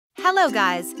Hello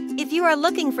guys, if you are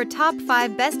looking for top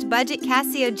 5 best budget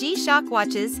Casio G-Shock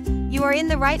watches, you are in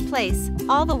the right place.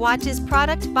 All the watches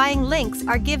product buying links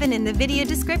are given in the video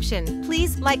description.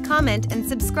 Please like, comment and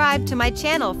subscribe to my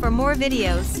channel for more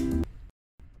videos.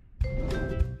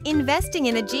 Investing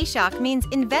in a G-Shock means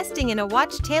investing in a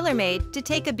watch tailor-made to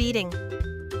take a beating.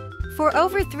 For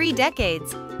over 3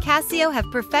 decades, Casio have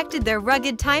perfected their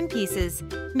rugged timepieces,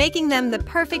 making them the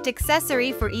perfect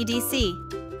accessory for EDC.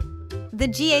 The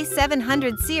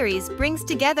GA-700 series brings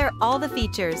together all the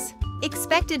features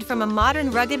expected from a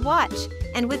modern rugged watch,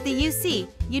 and with the UC,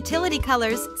 Utility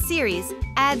Colors series,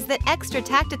 adds that extra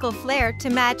tactical flair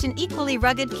to match an equally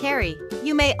rugged carry.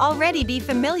 You may already be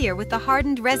familiar with the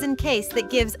hardened resin case that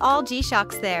gives all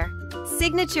G-Shocks their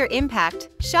signature impact,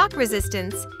 shock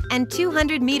resistance, and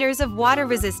 200 meters of water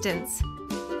resistance.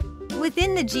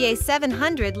 Within the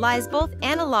GA-700 lies both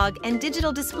analog and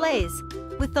digital displays,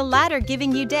 with the latter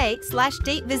giving you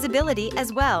day/date visibility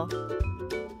as well.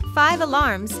 5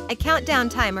 alarms, a countdown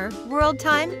timer, world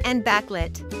time, and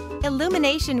backlit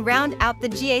illumination round out the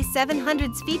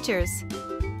GA-700's features.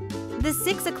 The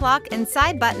 6 o'clock and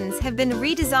side buttons have been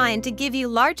redesigned to give you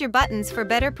larger buttons for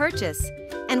better purchase,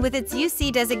 and with its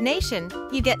UC designation,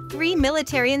 you get 3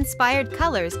 military-inspired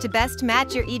colors to best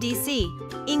match your EDC,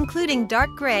 including dark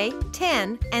gray,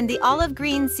 tan, and the olive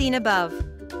green seen above.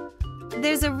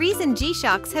 There's a reason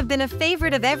G-Shocks have been a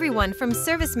favorite of everyone from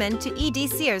servicemen to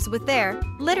EDCers with their,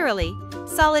 literally,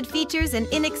 solid features and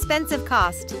inexpensive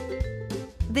cost.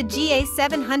 The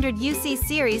GA-700UC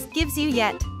series gives you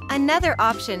yet another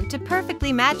option to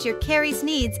perfectly match your carry's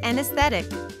needs and aesthetic.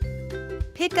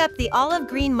 Pick up the olive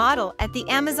green model at the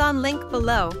Amazon link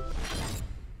below.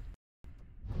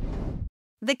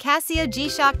 The Casio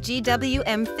G-Shock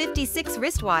GW-M56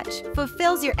 wristwatch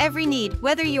fulfills your every need,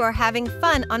 whether you are having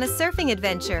fun on a surfing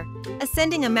adventure,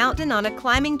 ascending a mountain on a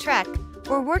climbing trek,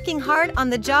 or working hard on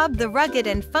the job. The rugged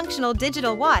and functional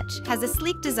digital watch has a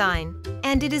sleek design,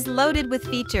 and it is loaded with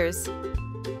features.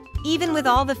 Even with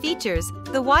all the features,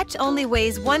 the watch only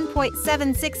weighs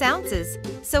 1.76 ounces,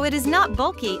 so it is not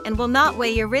bulky and will not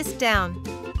weigh your wrist down.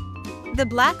 The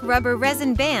black rubber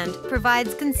resin band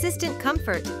provides consistent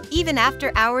comfort, even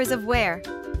after hours of wear.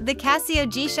 The Casio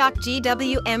G-Shock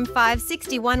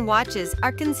GW-M561 watches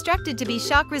are constructed to be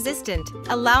shock-resistant,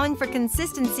 allowing for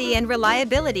consistency and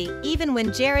reliability even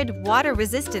when jarred. Water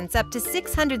resistance up to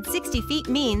 660 feet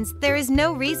means there is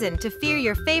no reason to fear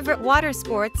your favorite water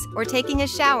sports or taking a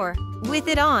shower with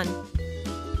it on.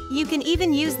 You can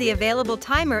even use the available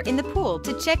timer in the pool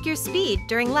to check your speed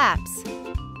during laps.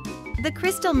 The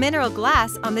crystal mineral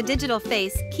glass on the digital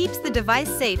face keeps the device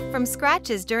safe from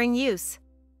scratches during use.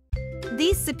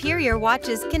 These superior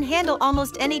watches can handle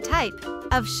almost any type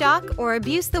of shock or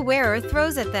abuse the wearer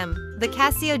throws at them. The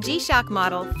Casio G-Shock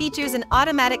model features an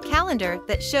automatic calendar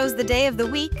that shows the day of the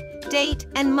week, date,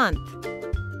 and month.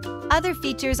 Other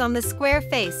features on the square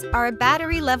face are a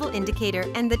battery level indicator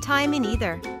and the time in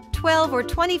either 12 or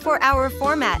 24-hour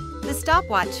format. The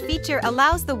stopwatch feature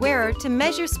allows the wearer to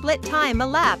measure split time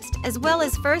elapsed as well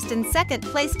as first and second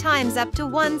place times up to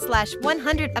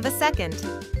 1/100 of a second.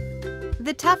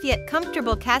 The tough yet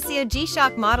comfortable Casio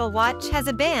G-Shock model watch has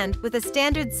a band with a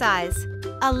standard size,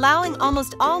 allowing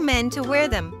almost all men to wear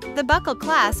them. The buckle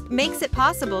clasp makes it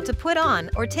possible to put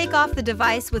on or take off the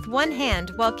device with one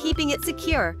hand while keeping it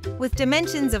secure. With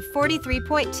dimensions of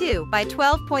 43.2 by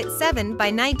 12.7 by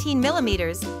 19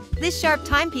 millimeters, this sharp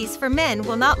timepiece for men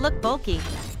will not look bulky.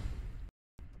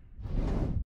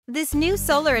 This new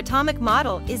solar atomic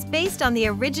model is based on the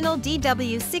original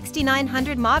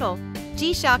DW6900 model,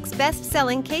 G-Shock's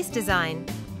best-selling case design.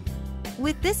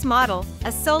 With this model,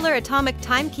 a solar atomic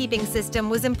timekeeping system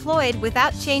was employed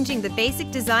without changing the basic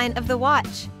design of the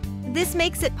watch. This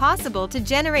makes it possible to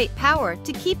generate power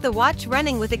to keep the watch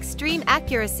running with extreme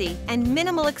accuracy and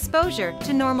minimal exposure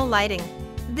to normal lighting.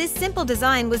 This simple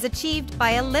design was achieved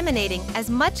by eliminating as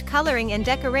much coloring and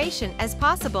decoration as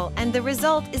possible, and the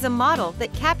result is a model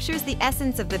that captures the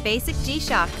essence of the basic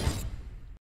G-Shock.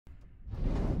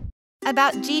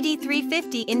 About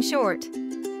GD350 in short.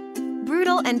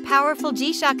 Brutal and powerful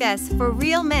G-Shock S for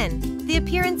real men. The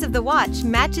appearance of the watch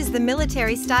matches the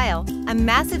military style, a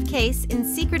massive case in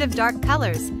secretive dark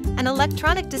colors, an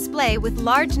electronic display with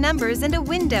large numbers and a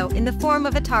window in the form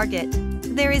of a target.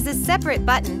 There is a separate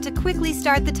button to quickly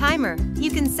start the timer. You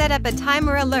can set up a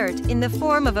timer alert in the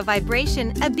form of a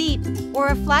vibration, a beep, or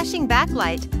a flashing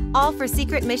backlight, all for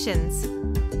secret missions.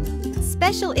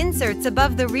 Special inserts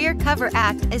above the rear cover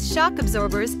act as shock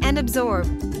absorbers and absorb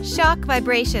shock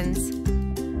vibrations.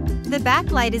 The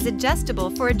backlight is adjustable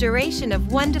for a duration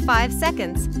of 1 to 5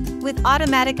 seconds, with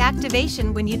automatic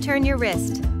activation when you turn your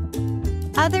wrist.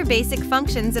 Other basic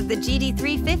functions of the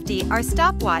GD350 are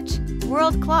stopwatch,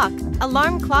 world clock,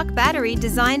 alarm clock, battery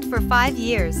designed for 5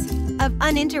 years of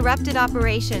uninterrupted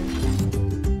operation.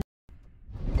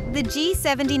 The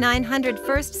G7900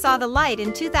 first saw the light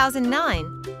in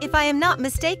 2009, if I am not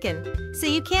mistaken, so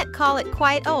you can't call it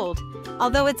quite old,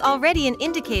 although it's already an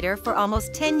indicator for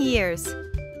almost 10 years.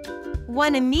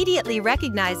 One immediately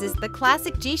recognizes the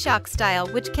classic G-Shock style,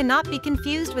 which cannot be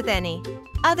confused with any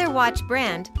other watch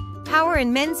brand. Power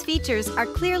and men's features are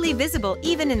clearly visible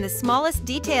even in the smallest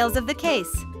details of the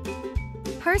case.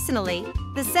 Personally,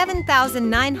 the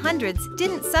 7900s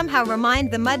didn't somehow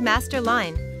remind the Mudmaster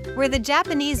line, where the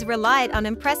Japanese relied on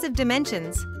impressive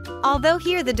dimensions. Although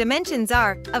here the dimensions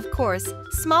are, of course,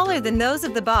 smaller than those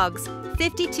of the Boggs,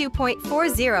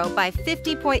 52.40 by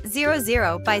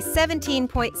 50.00 by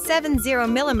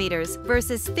 17.70 millimeters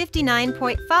versus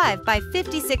 59.5 by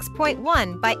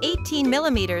 56.1 by 18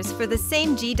 millimeters for the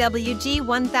same GW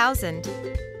G-1000.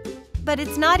 But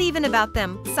it's not even about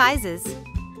them sizes.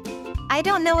 I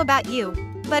don't know about you,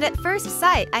 but at first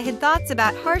sight I had thoughts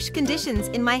about harsh conditions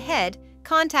in my head,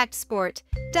 contact sport,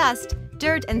 dust,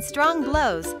 dirt and strong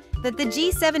blows, that the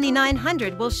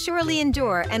G7900 will surely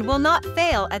endure and will not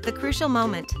fail at the crucial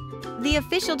moment. The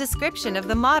official description of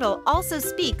the model also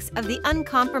speaks of the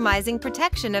uncompromising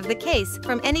protection of the case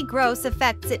from any gross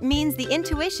effects. It means the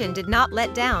intuition did not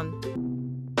let down.